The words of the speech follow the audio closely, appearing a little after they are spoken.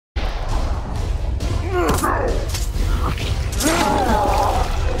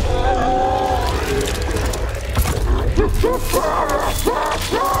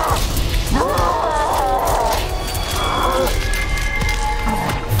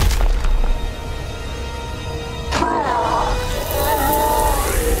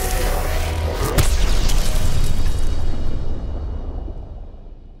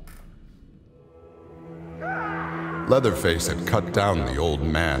Leatherface had cut down the old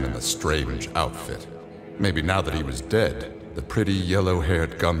man in the strange outfit. Maybe now that he was dead, the pretty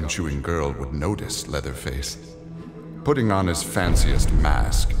yellow-haired gum-chewing girl would notice Leatherface. Putting on his fanciest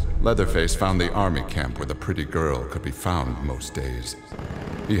mask, Leatherface found the army camp where the pretty girl could be found most days.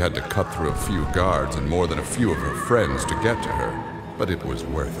 He had to cut through a few guards and more than a few of her friends to get to her, but it was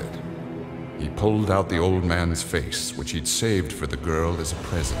worth it. He pulled out the old man's face, which he'd saved for the girl as a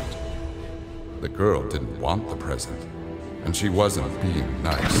present. The girl didn't want the present, and she wasn't being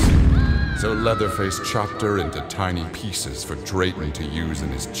nice. So Leatherface chopped her into tiny pieces for Drayton to use in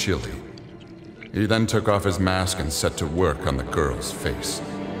his chili. He then took off his mask and set to work on the girl's face.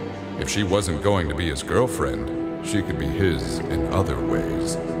 If she wasn't going to be his girlfriend, she could be his in other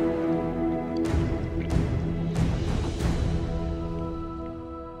ways.